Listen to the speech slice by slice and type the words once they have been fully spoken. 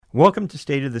Welcome to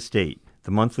State of the State,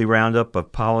 the monthly roundup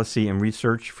of policy and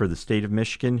research for the state of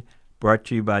Michigan, brought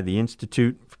to you by the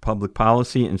Institute for Public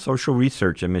Policy and Social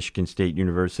Research at Michigan State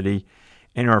University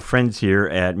and our friends here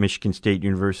at Michigan State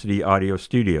University Audio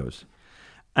Studios.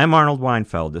 I'm Arnold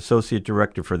Weinfeld, Associate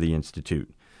Director for the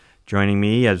Institute. Joining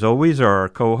me, as always, are our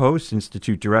co-hosts,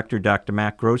 Institute Director Dr.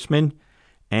 Matt Grossman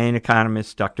and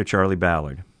economist Dr. Charlie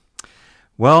Ballard.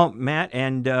 Well, Matt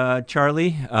and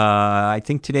Charlie, I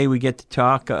think today we get to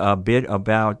talk a bit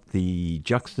about the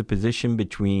juxtaposition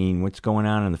between what's going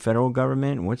on in the federal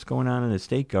government and what's going on in the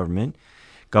state government.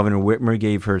 Governor Whitmer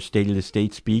gave her State of the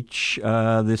State speech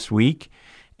this week,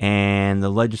 and the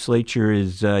legislature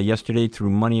is yesterday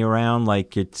threw money around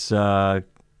like it's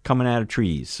coming out of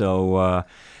trees. So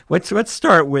let's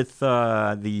start with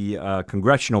the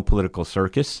congressional political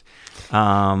circus,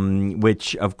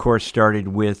 which, of course, started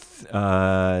with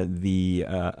the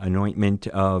anointment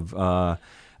of a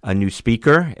new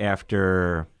speaker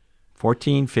after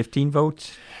 14, 15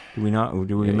 votes. Do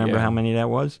we remember how many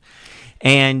that was?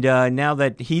 And now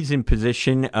that he's in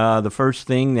position, the first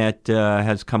thing that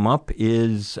has come up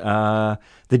is the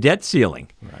debt ceiling.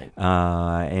 Right.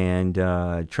 And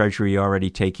Treasury already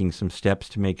taking some steps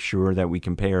to make sure that we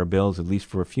can pay our bills at least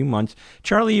for a few months.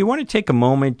 Charlie, you want to take a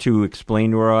moment to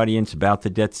explain to our audience about the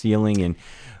debt ceiling and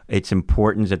its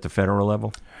importance at the federal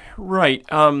level? Right.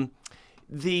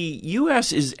 The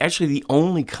U.S. is actually the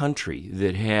only country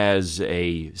that has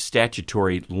a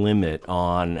statutory limit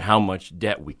on how much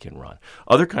debt we can run.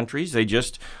 Other countries, they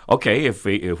just,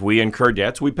 if we incur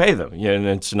debts, we pay them, and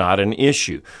it's not an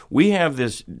issue. We have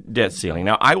this debt ceiling.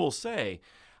 Now, I will say,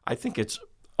 I think it's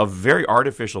a very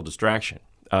artificial distraction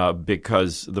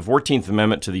because the 14th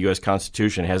Amendment to the U.S.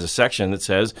 Constitution has a section that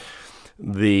says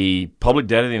the public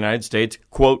debt of the United States,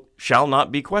 quote, shall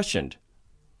not be questioned.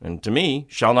 And to me,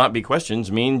 shall not be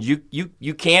questioned means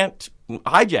you can't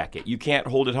hijack it. You can't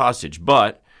hold it hostage.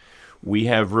 But we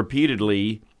have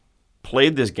repeatedly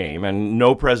played this game, and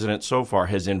no president so far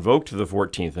has invoked the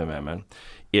 14th Amendment.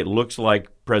 It looks like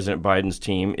President Biden's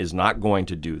team is not going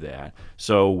to do that.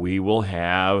 So we will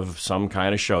have some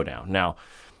kind of showdown. Now,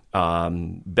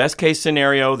 best case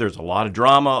scenario, there's a lot of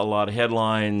drama, a lot of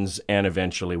headlines, and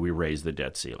eventually we raise the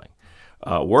debt ceiling.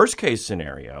 Worst case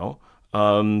scenario,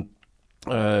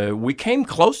 we came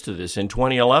close to this in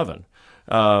 2011.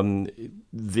 When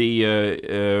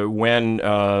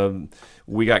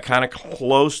we got kind of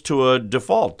close to a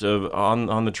default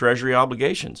on the Treasury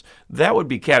obligations, that would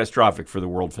be catastrophic for the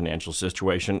world financial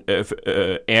situation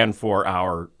and for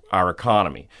our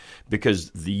economy, because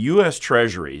the U.S.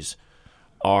 Treasuries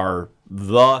are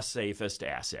the safest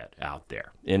asset out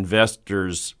there.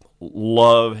 Investors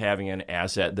love having an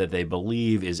asset that they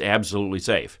believe is absolutely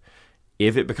safe.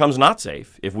 If it becomes not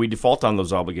safe, if we default on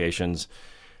those obligations,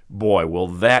 boy, will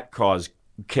that cause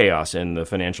chaos in the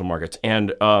financial markets.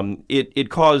 And it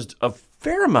caused a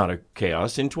fair amount of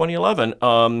chaos in 2011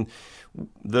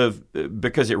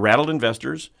 because it rattled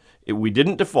investors. We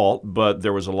didn't default, but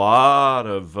there was a lot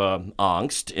of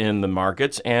angst in the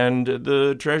markets, and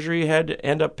the Treasury had to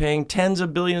end up paying tens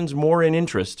of billions more in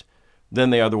interest than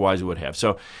they otherwise would have.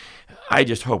 So I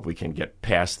just hope we can get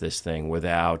past this thing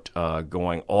without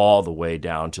going all the way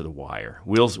down to the wire.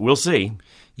 We'll see.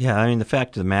 Yeah, I mean, the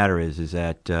fact of the matter is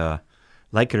that,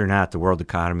 like it or not, the world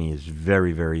economy is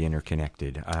very, very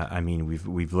interconnected. I mean,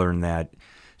 we've learned that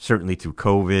certainly through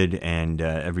COVID, and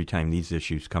every time these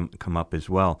issues come up as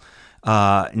well.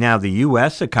 Now, the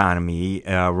U.S. economy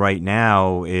right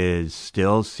now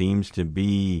still seems to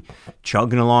be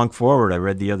chugging along forward. I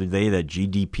read the other day that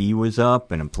GDP was up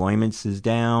and employment is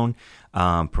down.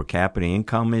 Per capita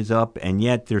income is up, and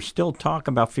yet there's still talk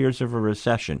about fears of a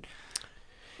recession.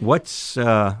 What's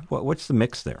the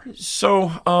mix there? So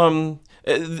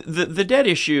the debt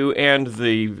issue and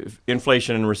the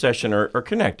inflation and recession are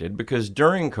connected, because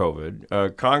during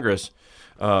COVID, Congress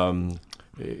put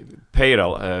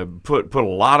a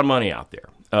lot of money out there.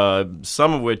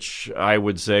 Some of which I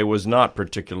would say was not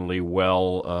particularly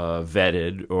well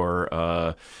vetted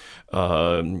or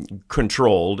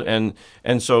controlled, and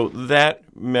so that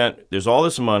meant there's all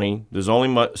this money, there's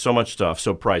only so much stuff,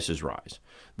 so prices rise.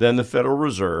 Then the Federal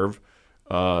Reserve,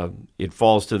 it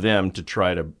falls to them to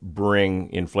try to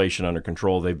bring inflation under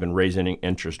control. They've been raising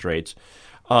interest rates.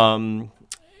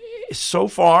 So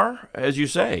far, as you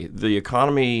say, the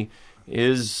economy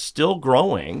is still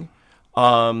growing.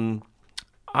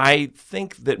 I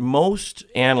think that most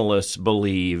analysts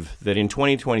believe that in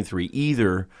 2023,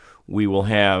 either we will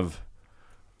have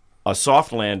a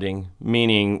soft landing,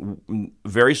 meaning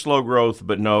very slow growth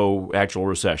but no actual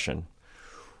recession,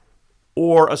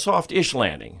 or a soft-ish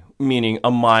landing, meaning a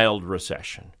mild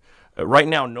recession. Right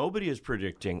now, nobody is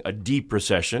predicting a deep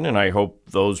recession, and I hope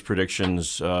those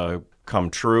predictions come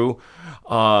true.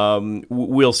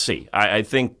 We'll see. I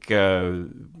think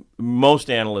most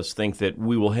analysts think that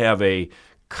we will have a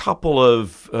couple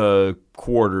of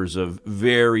quarters of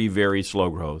very, very slow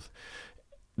growth,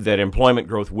 that employment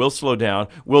growth will slow down.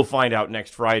 We'll find out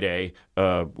next Friday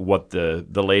what the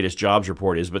latest jobs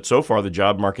report is, but so far the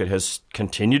job market has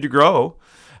continued to grow.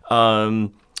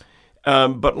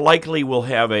 But likely we'll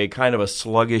have a kind of a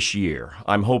sluggish year.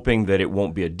 I'm hoping that it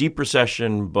won't be a deep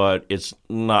recession, but it's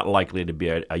not likely to be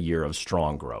a year of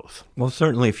strong growth. Well,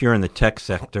 certainly if you're in the tech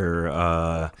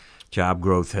sector, job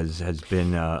growth has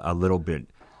been a little bit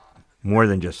more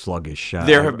than just sluggish.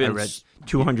 There have been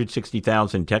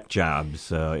 260,000 tech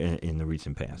jobs in the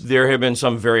recent past. There have been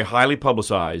some very highly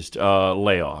publicized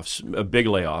layoffs, big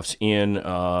layoffs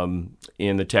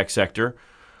in the tech sector.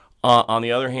 On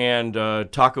the other hand,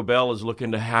 Taco Bell is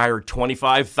looking to hire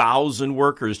 25,000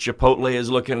 workers. Chipotle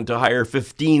is looking to hire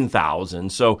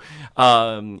 15,000. So,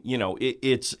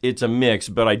 it's a mix.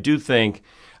 But I do think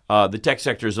the tech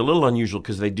sector is a little unusual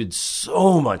because they did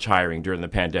so much hiring during the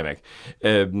pandemic,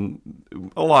 a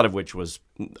lot of which was,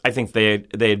 I think they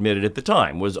admitted at the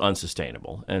time, was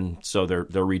unsustainable. And so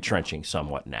they're retrenching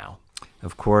somewhat now.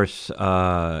 Of course,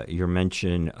 your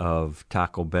mention of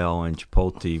Taco Bell and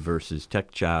Chipotle versus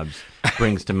tech jobs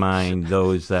brings to mind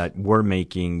those that were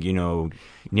making,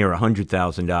 near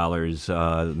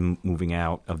 $100,000 moving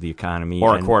out of the economy.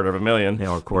 Or $250,000.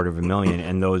 Or $250,000,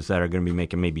 and those that are going to be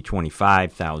making maybe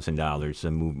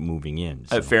 $25,000 moving in.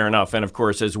 So. Fair enough. And, of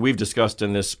course, as we've discussed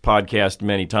in this podcast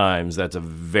many times, that's a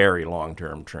very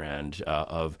long-term trend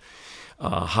of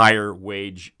higher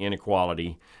wage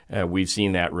inequality. We've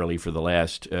seen that really for the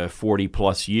last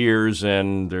 40-plus years,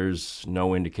 and there's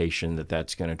no indication that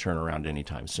that's going to turn around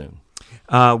anytime soon.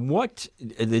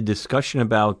 The discussion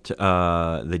about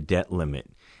the debt limit,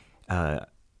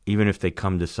 even if they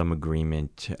come to some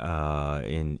agreement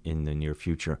in the near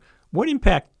future, what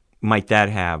impact might that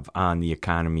have on the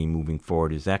economy moving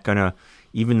forward? Is that going to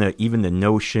even the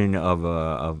notion of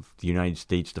the United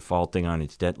States defaulting on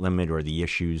its debt limit, or the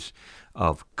issues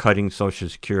of cutting Social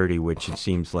Security, which it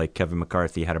seems like Kevin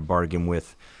McCarthy had a bargain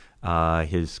with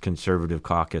his conservative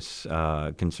caucus,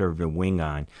 conservative wing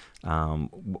on.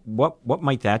 What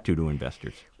might that do to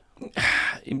investors?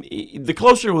 The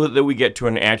closer that we get to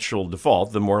an actual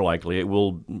default, the more likely it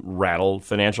will rattle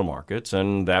financial markets,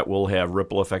 and that will have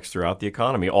ripple effects throughout the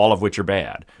economy, all of which are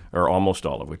bad, or almost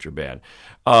all of which are bad.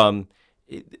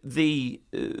 The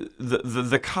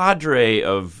cadre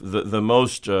of the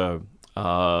most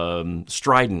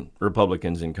strident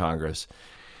Republicans in Congress,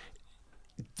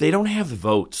 they don't have the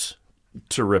votes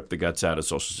to rip the guts out of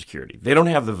Social Security. They don't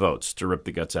have the votes to rip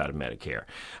the guts out of Medicare.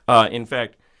 In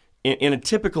fact, in a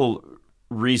typical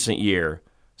recent year,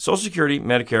 Social Security,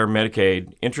 Medicare,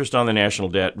 Medicaid, interest on the national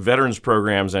debt, veterans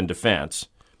programs, and defense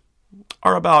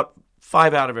are about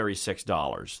 5 out of every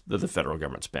 $6 that the federal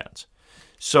government spends.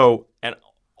 So, and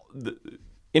the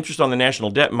interest on the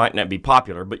national debt might not be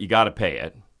popular, but you got to pay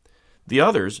it. The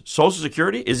others, Social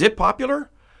Security, is it popular?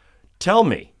 Tell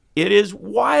me. It is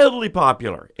wildly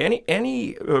popular.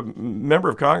 Any member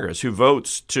of Congress who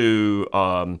votes to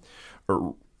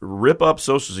rip up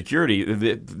Social Security,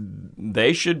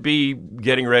 they should be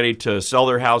getting ready to sell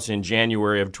their house in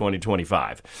January of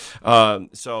 2025. I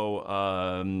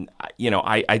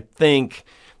think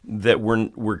that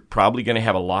we're probably going to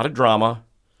have a lot of drama.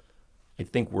 I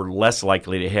think we're less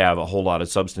likely to have a whole lot of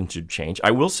substantive change.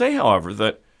 I will say, however,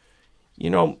 that,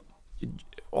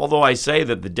 although I say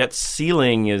that the debt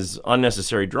ceiling is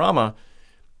unnecessary drama,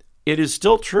 it is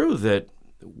still true that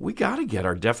we got to get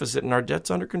our deficit and our debts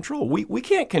under control. We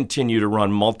can't continue to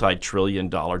run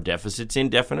multi-trillion-dollar deficits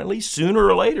indefinitely. Sooner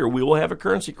or later, we will have a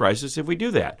currency crisis if we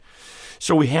do that.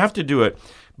 So we have to do it,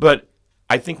 but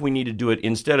I think we need to do it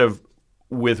instead of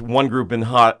with one group in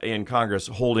Congress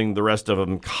holding the rest of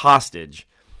them hostage.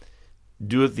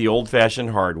 Do it the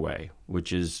old-fashioned hard way,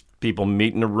 which is people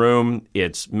meet in a room.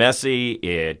 It's messy.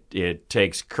 It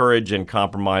takes courage and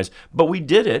compromise. But we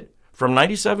did it from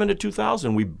 97 to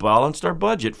 2000. We balanced our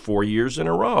budget 4 years in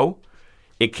a row.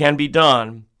 It can be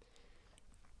done.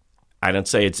 I don't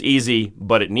say it's easy,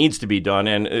 but it needs to be done.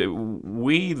 And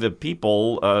we, the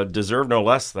people, deserve no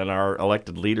less than our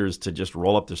elected leaders to just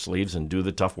roll up their sleeves and do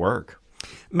the tough work.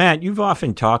 Matt, you've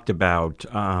often talked about,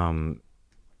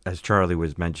 as Charlie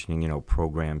was mentioning,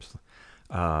 programs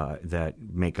that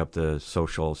make up the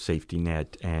social safety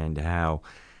net, and how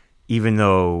even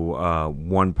though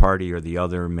one party or the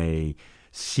other may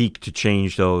seek to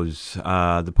change those,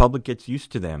 the public gets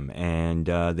used to them, and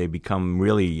they become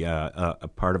really a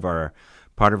part of our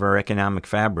part of our economic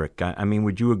fabric. I mean,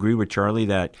 would you agree with Charlie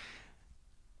that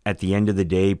at the end of the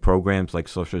day, programs like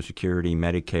Social Security,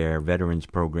 Medicare, veterans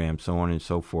programs, so on and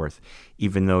so forth,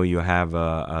 even though you have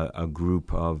a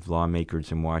group of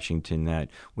lawmakers in Washington that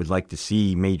would like to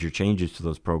see major changes to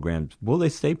those programs, will they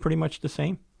stay pretty much the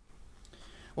same?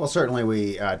 Well, certainly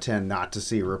we tend not to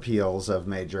see repeals of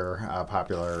major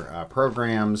popular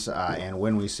programs, and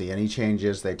when we see any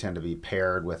changes, they tend to be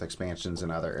paired with expansions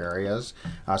in other areas.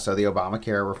 So the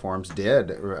Obamacare reforms did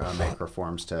make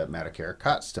reforms to Medicare,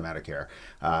 cuts to Medicare,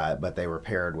 but they were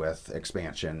paired with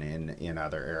expansion in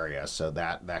other areas. So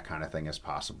that kind of thing is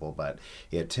possible, but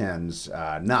it tends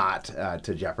not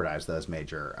to jeopardize those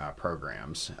major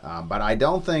programs. But I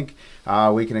don't think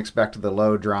we can expect the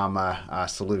low drama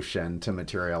solution to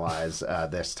materialize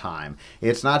this time.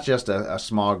 It's not just a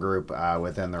small group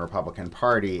within the Republican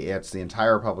Party. It's the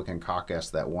entire Republican caucus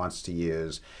that wants to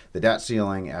use the debt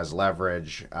ceiling as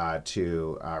leverage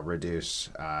to reduce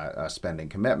spending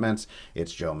commitments.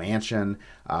 It's Joe Manchin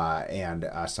and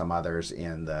some others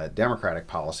in the Democratic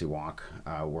policy wonk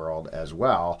world as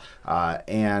well.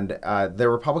 And the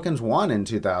Republicans won in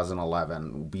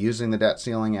 2011 using the debt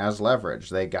ceiling as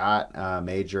leverage. They got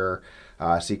major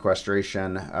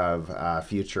sequestration of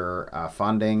future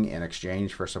funding in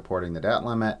exchange for supporting the debt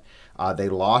limit. They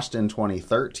lost in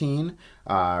 2013.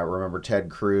 Remember,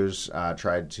 Ted Cruz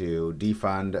tried to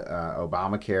defund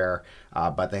Obamacare,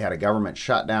 but they had a government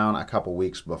shutdown a couple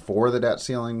weeks before the debt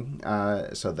ceiling,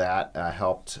 so that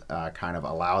helped kind of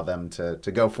allow them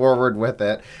to go forward with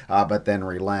it, but then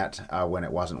relent when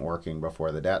it wasn't working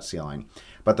before the debt ceiling.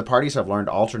 But the parties have learned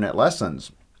alternate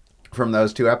lessons from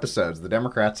those two episodes. The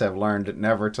Democrats have learned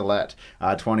never to let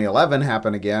 2011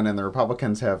 happen again, and the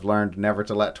Republicans have learned never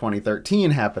to let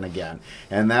 2013 happen again.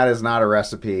 And that is not a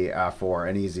recipe for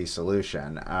an easy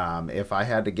solution. If I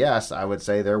had to guess, I would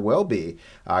say there will be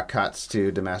cuts to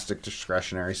domestic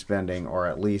discretionary spending, or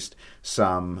at least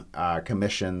some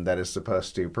commission that is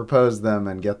supposed to propose them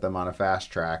and get them on a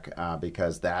fast track,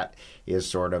 because that is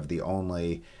sort of the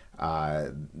only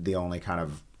kind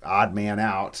of odd man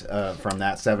out from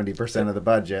that 70% of the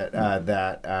budget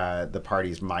that the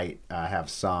parties might have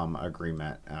some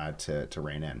agreement to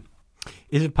rein in.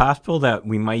 Is it possible that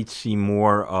we might see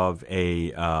more of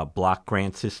a block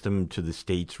grant system to the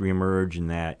states reemerge,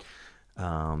 and that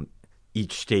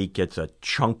each state gets a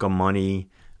chunk of money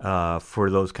for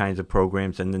those kinds of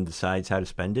programs and then decides how to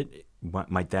spend it?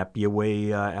 Might that be a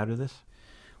way out of this?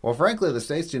 Well, frankly, the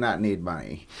states do not need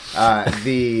money. One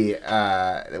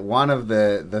of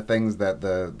the things that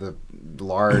the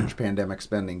large pandemic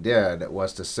spending did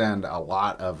was to send a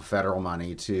lot of federal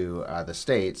money to the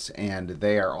states, and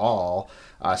they are all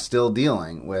still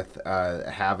dealing with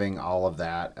having all of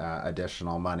that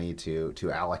additional money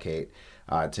to allocate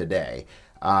today.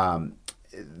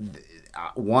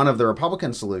 One of the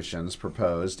Republican solutions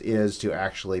proposed is to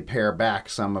actually pare back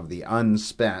some of the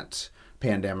unspent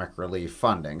pandemic relief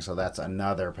funding. So that's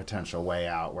another potential way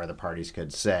out, where the parties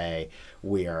could say,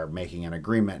 we are making an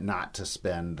agreement not to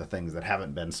spend the things that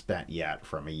haven't been spent yet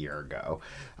from a year ago.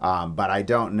 But I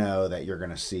don't know that you're going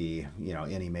to see,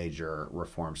 any major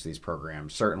reforms to these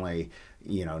programs. Certainly,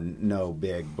 no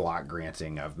big block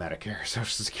granting of Medicare, Social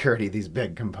Security, these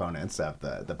big components of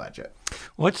the budget.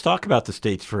 Well, let's talk about the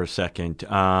states for a second.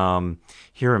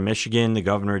 Here in Michigan, the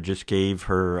governor just gave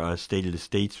her State of the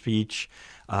State speech.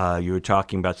 You were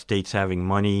talking about states having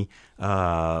money.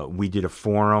 We did a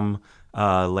forum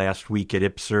last week at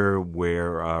IPSR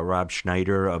where Rob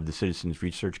Schneider of the Citizens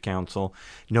Research Council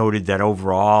noted that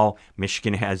overall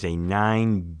Michigan has a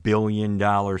 $9 billion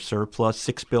surplus.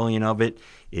 $6 billion of it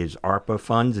is ARPA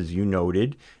funds, as you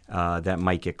noted. That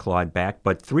might get clawed back.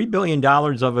 But $3 billion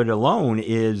of it alone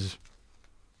is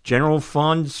general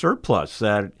fund surplus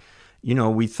that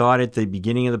we thought at the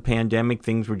beginning of the pandemic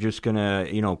things were just going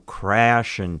to,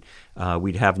 crash and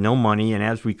we'd have no money. And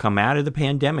as we come out of the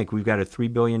pandemic, we've got a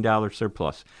 $3 billion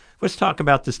surplus. Let's talk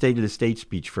about the State of the State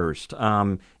speech first.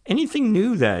 Anything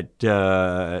new that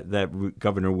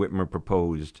Governor Whitmer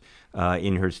proposed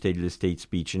in her State of the State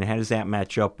speech? And how does that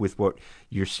match up with what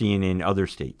you're seeing in other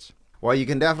states? Well, you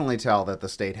can definitely tell that the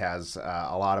state has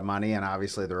a lot of money, and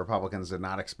obviously the Republicans did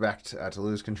not expect to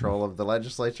lose control of the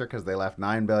legislature because they left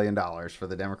 $9 billion for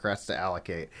the Democrats to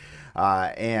allocate.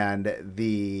 And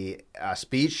the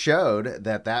speech showed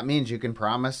that means you can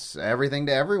promise everything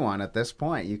to everyone at this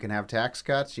point. You can have tax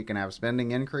cuts, you can have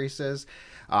spending increases,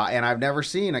 and I've never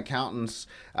seen accountants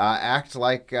act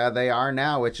like they are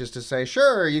now, which is to say,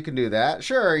 sure, you can do that,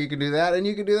 sure, you can do that, and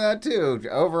you can do that too.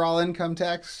 Overall income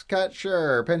tax cut,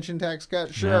 sure. Pension tax tax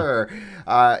cut? Sure.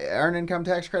 Earned income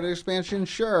tax credit expansion?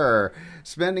 Sure.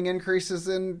 Spending increases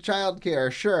in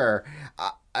childcare? Sure.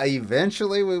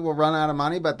 Eventually, we will run out of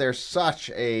money, but there's such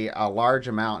a large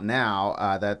amount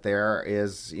now that there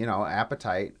is,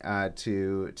 appetite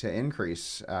to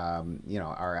increase,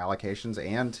 our allocations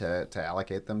and to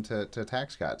allocate them to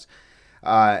tax cuts.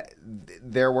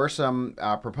 There were some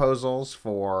proposals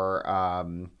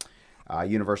for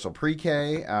universal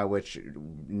pre-K, which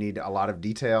need a lot of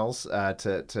details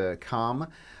to come.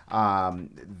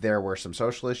 There were some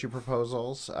social issue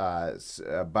proposals,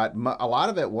 but a lot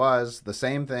of it was the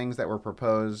same things that were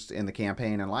proposed in the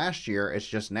campaign and last year. It's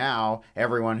just now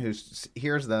everyone who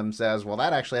hears them says, well,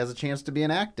 that actually has a chance to be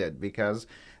enacted because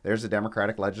there's a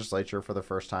Democratic legislature for the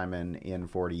first time in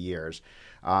 40 years.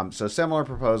 So similar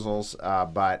proposals,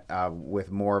 but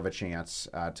with more of a chance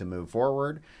to move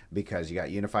forward because you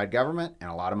got unified government and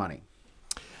a lot of money.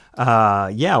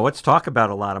 Let's talk about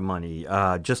a lot of money.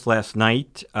 Just last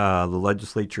night, the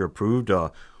legislature approved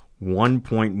a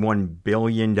 $1.1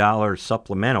 billion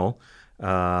supplemental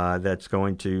that's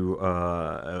going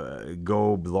to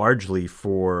go largely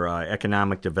for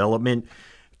economic development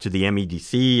to the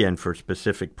MEDC and for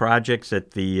specific projects.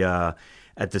 At the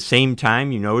same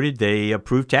time, you noted they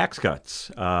approved tax cuts.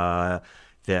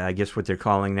 I guess what they're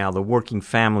calling now the Working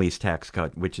Families Tax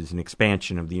Cut, which is an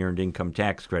expansion of the Earned Income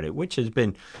Tax Credit, which has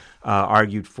been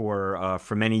argued for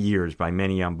many years by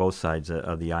many on both sides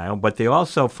of the aisle. But they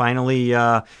also finally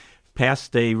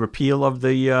passed a repeal of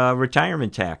the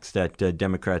retirement tax that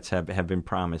Democrats have been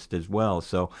promised as well.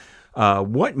 So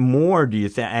what more do you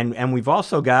think? And we've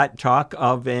also got talk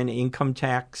of an income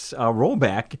tax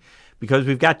rollback because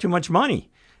we've got too much money.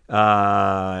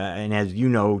 And as you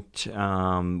note,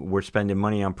 we're spending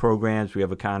money on programs. We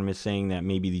have economists saying that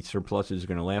maybe these surpluses are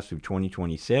going to last through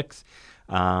 2026.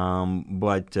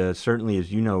 But certainly,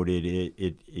 as you noted,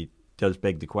 it does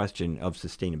beg the question of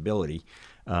sustainability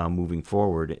moving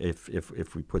forward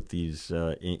if we put these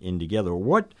in together.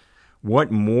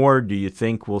 What more do you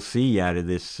think we'll see out of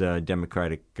this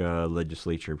Democratic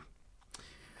legislature?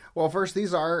 Well, first,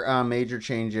 these are major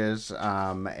changes,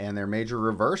 and they're major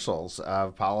reversals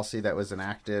of policy that was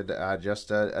enacted just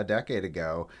a decade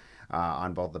ago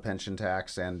on both the pension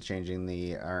tax and changing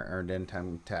the earned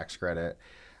income tax credit.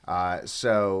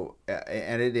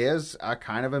 And it is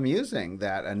kind of amusing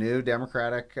that a new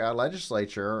Democratic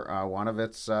legislature, one of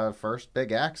its first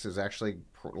big acts is actually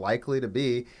likely to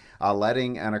be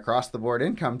letting an across-the-board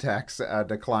income tax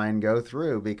decline go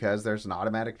through because there's an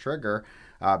automatic trigger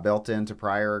built into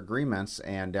prior agreements,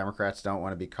 and Democrats don't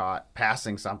want to be caught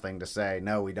passing something to say,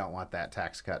 no, we don't want that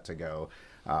tax cut to go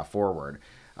forward.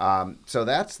 So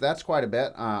that's quite a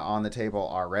bit on the table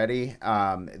already.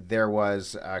 There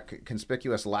was a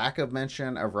conspicuous lack of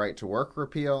mention of right-to-work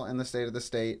repeal in the State of the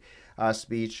State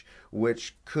speech,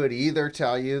 which could either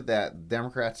tell you that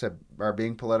Democrats are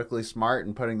being politically smart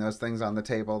and putting those things on the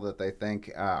table that they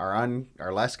think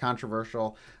are less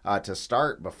controversial to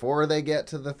start before they get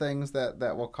to the things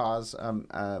that will cause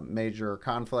major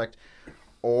conflict.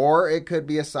 Or it could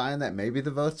be a sign that maybe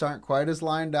the votes aren't quite as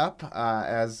lined up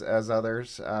as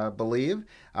others believe.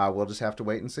 We'll just have to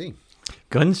wait and see.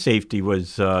 Gun safety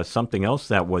was something else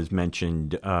that was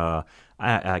mentioned.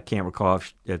 I can't recall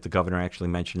if the governor actually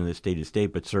mentioned in the State of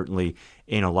State, but certainly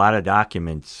in a lot of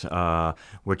documents,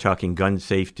 we're talking gun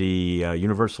safety,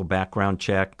 universal background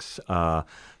checks,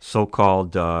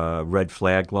 so-called red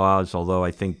flag laws, although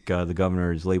I think the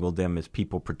governor has labeled them as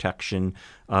people protection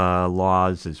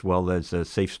laws as well as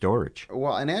safe storage.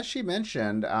 Well, and as she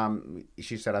mentioned,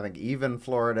 she said, I think even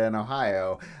Florida and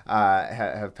Ohio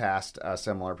have passed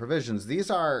similar provisions. These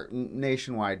are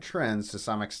nationwide trends to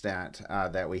some extent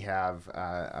that we have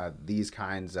these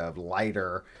kinds of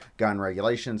lighter gun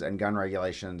regulations and gun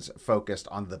regulations focused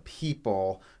on the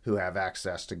people who have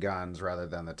access to guns rather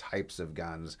than the types of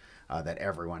guns that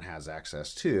everyone has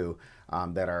access to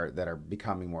that are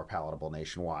becoming more palatable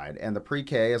nationwide. And the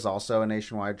pre-K is also a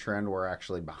nationwide trend. We're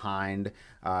actually behind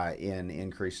in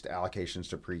increased allocations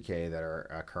to pre-K that are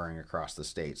occurring across the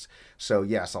states. So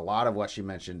yes, a lot of what she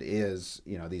mentioned is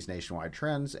these nationwide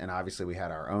trends, and obviously we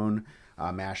had our own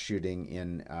mass shooting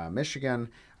in Michigan.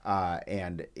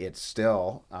 And it's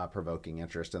still provoking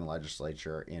interest in the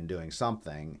legislature in doing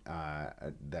something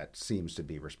that seems to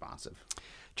be responsive.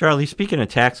 Charlie, speaking of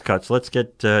tax cuts, let's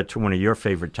get to one of your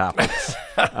favorite topics,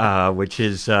 which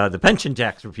is the pension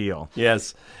tax repeal.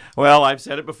 Yes. Well, I've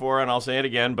said it before, and I'll say it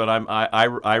again, but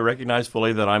I recognize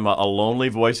fully that I'm a lonely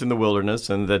voice in the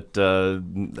wilderness and that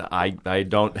I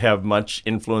don't have much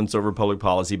influence over public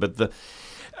policy. But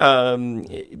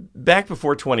back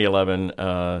before 2011,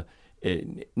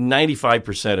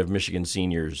 95% of Michigan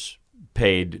seniors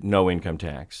paid no income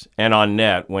tax. And on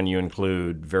net, when you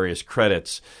include various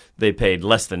credits, they paid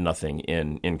less than nothing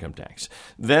in income tax.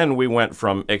 Then we went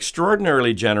from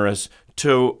extraordinarily generous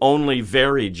to only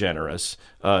very generous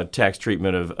tax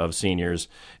treatment of seniors,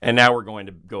 and now we're going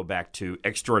to go back to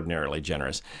extraordinarily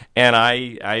generous. And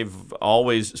I've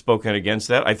always spoken against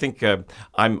that. I think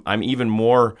I'm even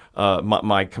more.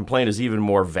 My complaint is even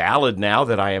more valid now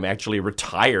that I am actually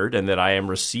retired and that I am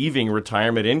receiving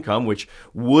retirement income, which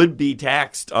would be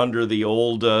taxed under the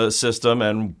old system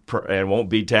and won't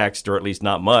be taxed, or at least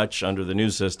not much, under the new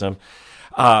system.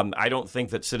 I don't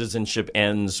think that citizenship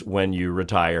ends when you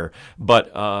retire,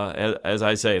 but as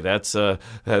I say, that's a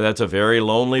very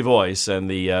lonely voice, and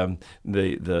the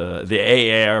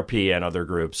AARP and other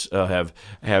groups have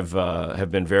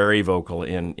been very vocal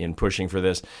in pushing for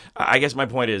this. I guess my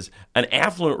point is, an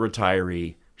affluent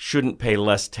retiree shouldn't pay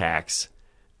less tax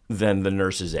than the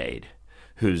nurse's aide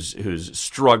who's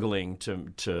struggling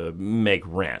to make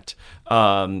rent.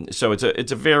 So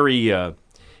it's a very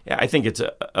I think it's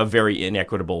a very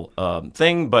inequitable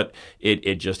thing, but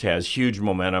it just has huge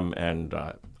momentum, and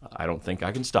I don't think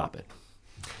I can stop it.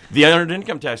 The earned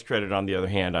income tax credit, on the other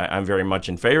hand, I'm very much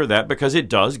in favor of that, because it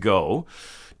does go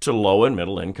to low and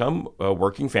middle income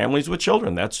working families with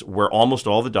children. That's where almost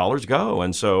all the dollars go,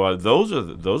 and so those are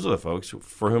the folks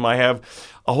for whom I have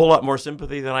a whole lot more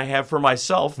sympathy than I have for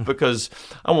myself, because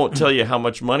I won't tell you how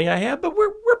much money I have, but we're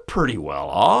pretty well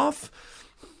off.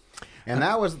 And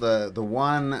that was the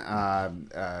one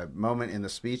moment in the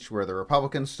speech where the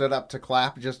Republicans stood up to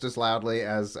clap just as loudly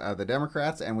as the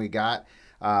Democrats, and we got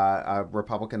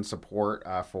Republican support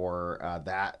for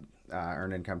that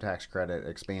earned income tax credit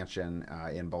expansion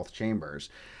in both chambers.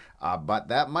 But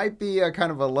that might be a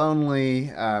kind of a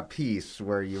lonely piece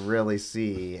where you really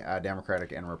see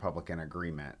Democratic and Republican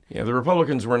agreement. Yeah, the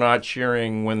Republicans were not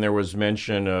cheering when there was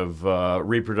mention of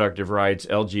reproductive rights,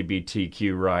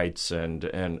 LGBTQ rights, and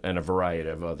a variety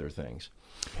of other things.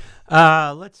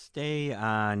 Let's stay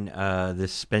on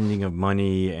this spending of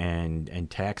money and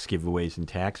tax giveaways and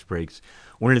tax breaks.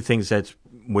 One of the things that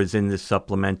was in this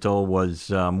supplemental was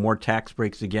more tax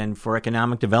breaks again for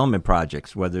economic development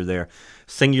projects, whether they're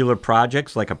singular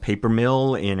projects like a paper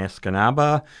mill in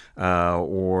Escanaba,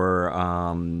 or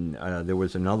there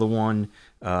was another one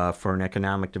for an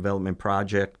economic development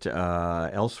project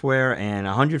elsewhere, and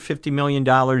 $150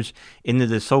 million into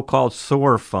the so-called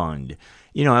SOAR fund.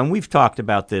 You know, and we've talked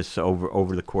about this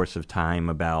over the course of time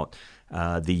about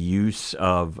the use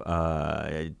of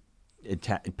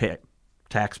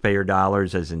taxpayer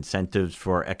dollars as incentives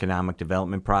for economic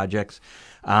development projects.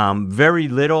 Very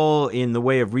little in the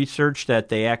way of research that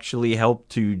they actually help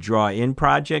to draw in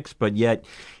projects, but yet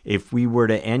if we were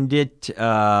to end it,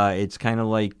 it's kind of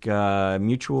like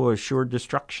mutual assured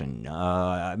destruction.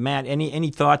 Matt, any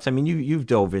thoughts? I mean, you've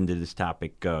dove into this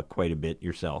topic quite a bit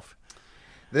yourself.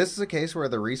 This is a case where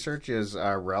the research is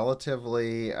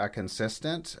relatively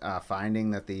consistent,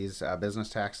 finding that these business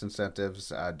tax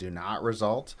incentives do not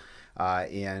result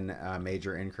in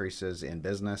major increases in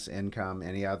business income,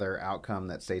 any other outcome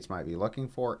that states might be looking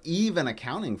for, even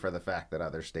accounting for the fact that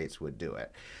other states would do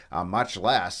it, much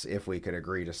less if we could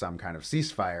agree to some kind of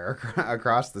ceasefire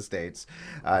across the states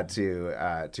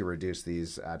to reduce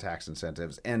these tax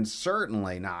incentives, and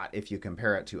certainly not if you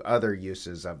compare it to other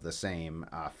uses of the same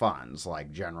funds,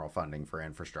 like general funding for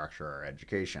infrastructure or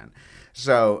education.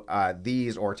 So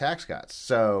these, or tax cuts.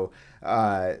 So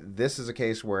this is a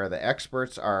case where the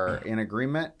experts are in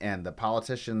agreement, and the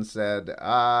politicians said,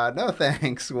 no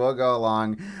thanks, we'll go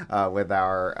along with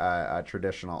our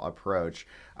traditional approach,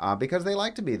 because they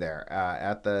like to be there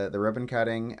at the ribbon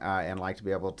cutting and like to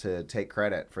be able to take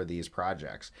credit for these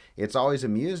projects. It's always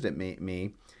amused at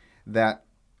me that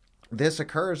this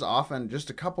occurs often just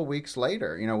a couple weeks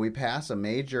later. You know, we pass a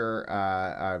major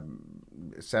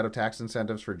set of tax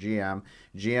incentives for GM.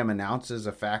 GM announces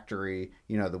a factory,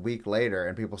 the week later,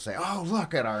 and people say, oh,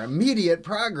 look at our immediate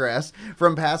progress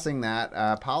from passing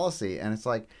that policy. And it's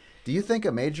like, do you think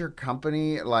a major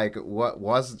company like what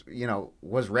was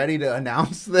ready to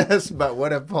announce this but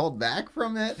would have pulled back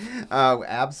from it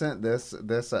absent this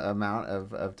amount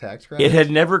of tax credit? It had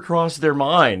never crossed their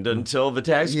mind until the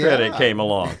tax credit came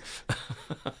along.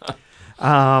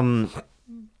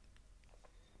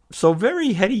 So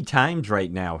very heady times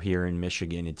right now here in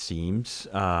Michigan, it seems.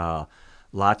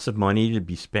 Lots of money to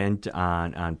be spent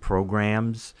on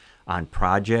programs, on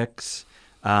projects.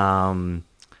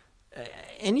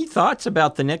 Any thoughts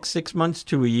about the next 6 months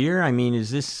to a year? I mean, is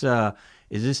this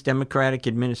Democratic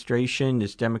administration,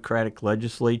 this Democratic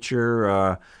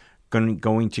legislature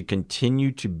going to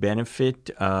continue to benefit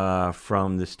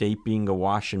from the state being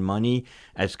awash in money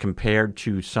as compared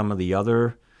to some of the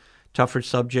other tougher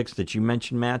subjects that you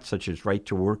mentioned, Matt, such as right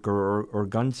to work or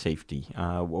gun safety?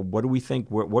 What do we think?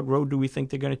 What road do we think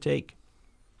they're going to take?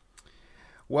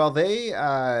 Well,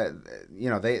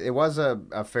 it was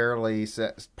a fairly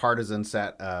partisan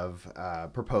set of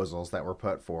proposals that were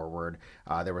put forward.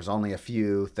 There was only a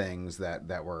few things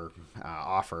that were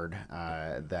offered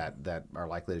that are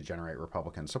likely to generate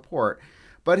Republican support.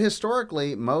 But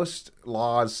historically, most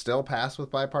laws still pass with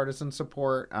bipartisan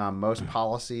support. Most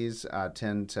policies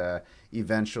tend to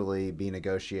eventually be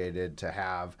negotiated to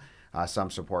have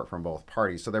some support from both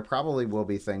parties. So there probably will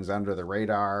be things under the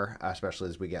radar, especially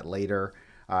as we get later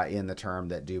in the term,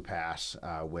 that do pass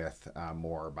with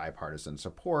more bipartisan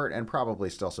support, and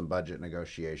probably still some budget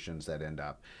negotiations that end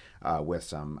up with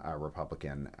some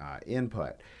Republican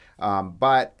input.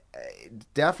 But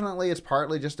definitely it's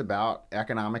partly just about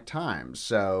economic times.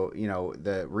 So,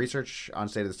 the research on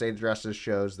State of the State addresses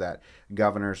shows that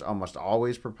governors almost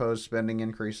always propose spending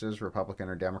increases, Republican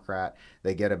or Democrat.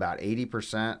 They get about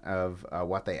 80% of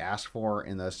what they ask for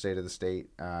in those State of the State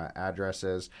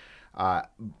addresses.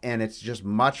 And it's just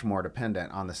much more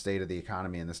dependent on the state of the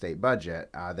economy and the state budget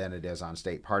than it is on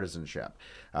state partisanship.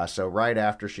 So right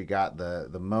after she got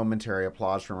the momentary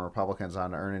applause from Republicans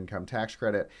on the earned income tax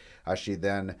credit, she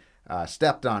then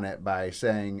stepped on it by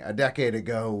saying a decade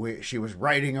ago she was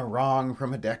righting a wrong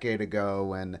from a decade ago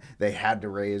when they had to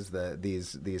raise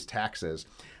these taxes.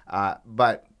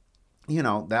 But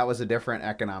that was a different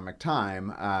economic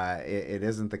time. It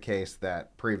isn't the case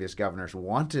that previous governors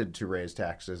wanted to raise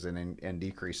taxes and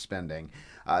decrease spending.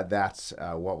 That's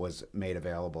what was made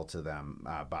available to them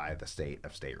by the state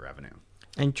revenue.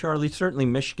 And Charlie, certainly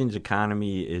Michigan's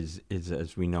economy is,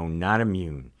 as we know, not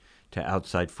immune to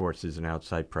outside forces and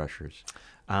outside pressures.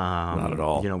 Not at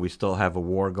all. We still have a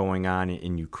war going on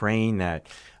in Ukraine that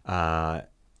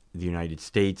the United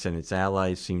States and its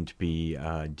allies seem to be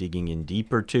digging in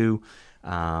deeper to.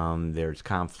 There's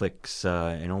conflicts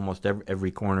in almost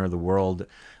every corner of the world.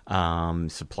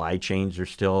 Supply chains are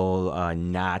still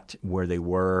not where they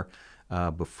were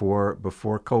before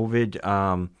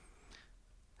COVID.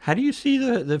 How do you see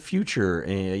the future?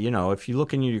 If you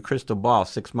look into your crystal ball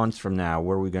 6 months from now,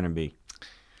 where are we going to be?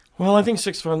 Well, I think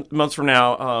 6 months from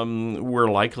now,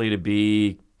 we're likely to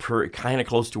be kind of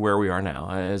close to where we are now.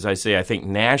 As I say, I think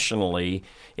nationally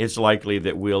it's likely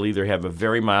that we'll either have a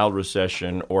very mild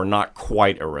recession or not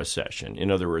quite a recession.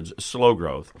 In other words, slow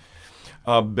growth.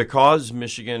 Because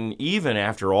Michigan, even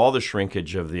after all the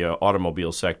shrinkage of the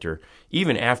automobile sector,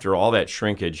 even after all that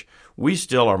shrinkage, we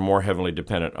still are more heavily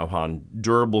dependent upon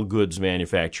durable goods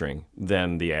manufacturing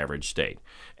than the average state.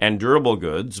 And durable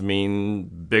goods mean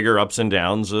bigger ups and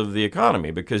downs of the economy,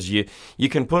 because you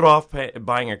can put off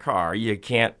buying a car, you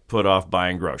can't put off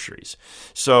buying groceries.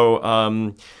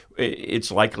 So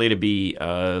it's likely to be,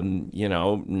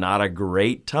 not a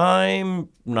great time,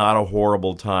 not a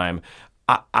horrible time.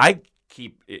 I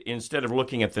keep, instead of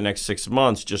looking at the next 6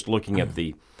 months, just looking at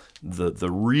the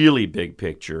really big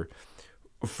picture.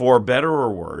 For better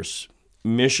or worse,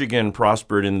 Michigan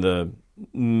prospered in the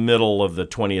middle of the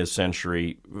 20th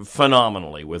century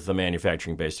phenomenally with the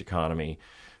manufacturing-based economy.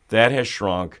 That has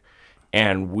shrunk,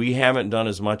 and we haven't done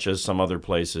as much as some other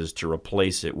places to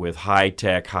replace it with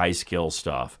high-tech, high-skill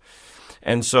stuff.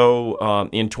 And so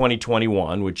in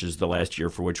 2021, which is the last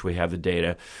year for which we have the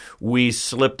data, we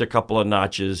slipped a couple of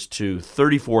notches to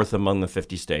 34th among the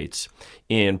 50 states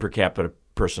in per capita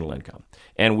personal income.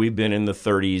 And we've been in the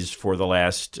 30s for the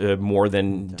last more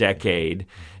than decade.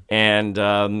 And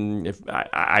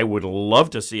I would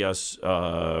love to see us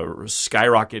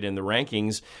skyrocket in the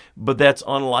rankings, but that's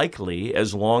unlikely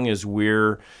as long as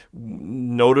we're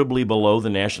notably below the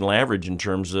national average in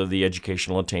terms of the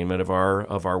educational attainment of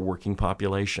our working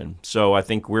population. So I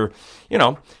think we're,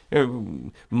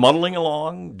 muddling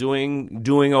along,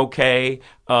 doing okay,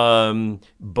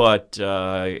 but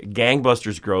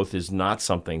gangbusters growth is not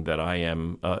something that I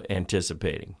am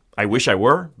anticipating. I wish I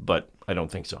were, but I don't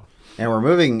think so. And we're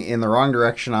moving in the wrong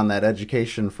direction on that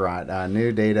education front.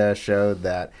 New data showed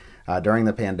that during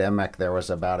the pandemic, there was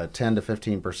about a 10 to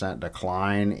 15%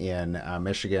 decline in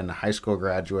Michigan high school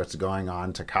graduates going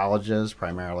on to colleges,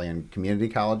 primarily in community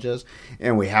colleges,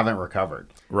 and we haven't recovered.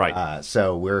 Right.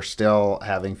 So we're still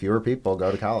having fewer people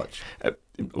go to college.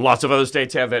 Lots of other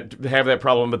states have that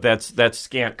problem, but that's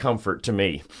scant comfort to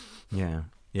me.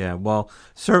 Yeah. Well,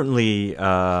 certainly,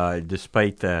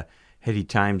 despite the heady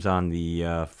times on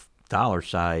the dollar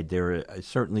side, there are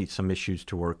certainly some issues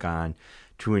to work on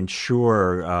to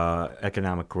ensure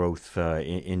economic growth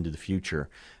into the future,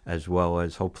 as well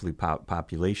as hopefully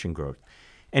population growth.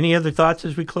 Any other thoughts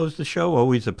as we close the show?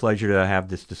 Always a pleasure to have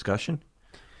this discussion.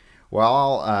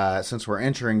 Well, since we're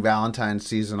entering Valentine's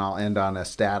season, I'll end on a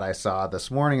stat I saw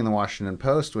this morning in the Washington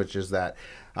Post, which is that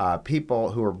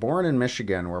people who are born in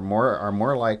Michigan are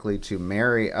more likely to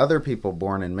marry other people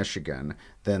born in Michigan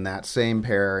than that same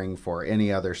pairing for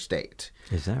any other state.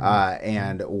 Is that right?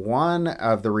 And one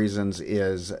of the reasons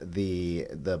is the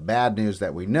bad news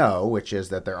that we know, which is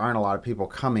that there aren't a lot of people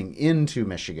coming into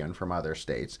Michigan from other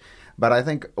states. But I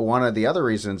think one of the other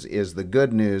reasons is the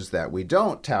good news that we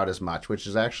don't tout as much, which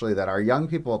is actually that our young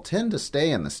people tend to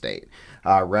stay in the state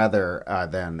rather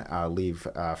than leave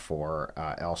for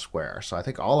elsewhere. So I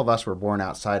think all of us were born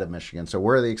outside of Michigan, so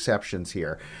we're the exceptions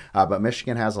here. But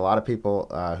Michigan has a lot of people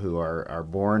who are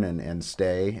born and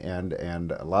stay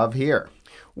and love here.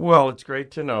 Well, it's great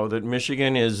to know that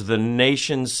Michigan is the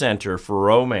nation's center for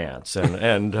romance,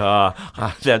 and that'll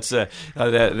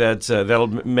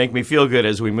make me feel good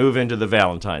as we move into the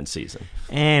Valentine's season.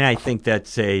 And I think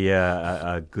that's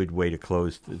a good way to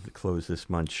close this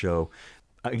month's show.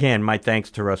 Again, my thanks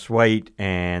to Russ White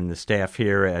and the staff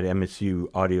here at MSU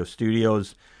Audio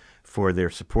Studios for their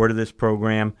support of this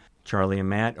program. Charlie and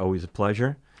Matt, always a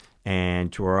pleasure.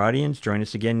 And to our audience, join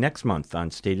us again next month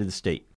on State of the State.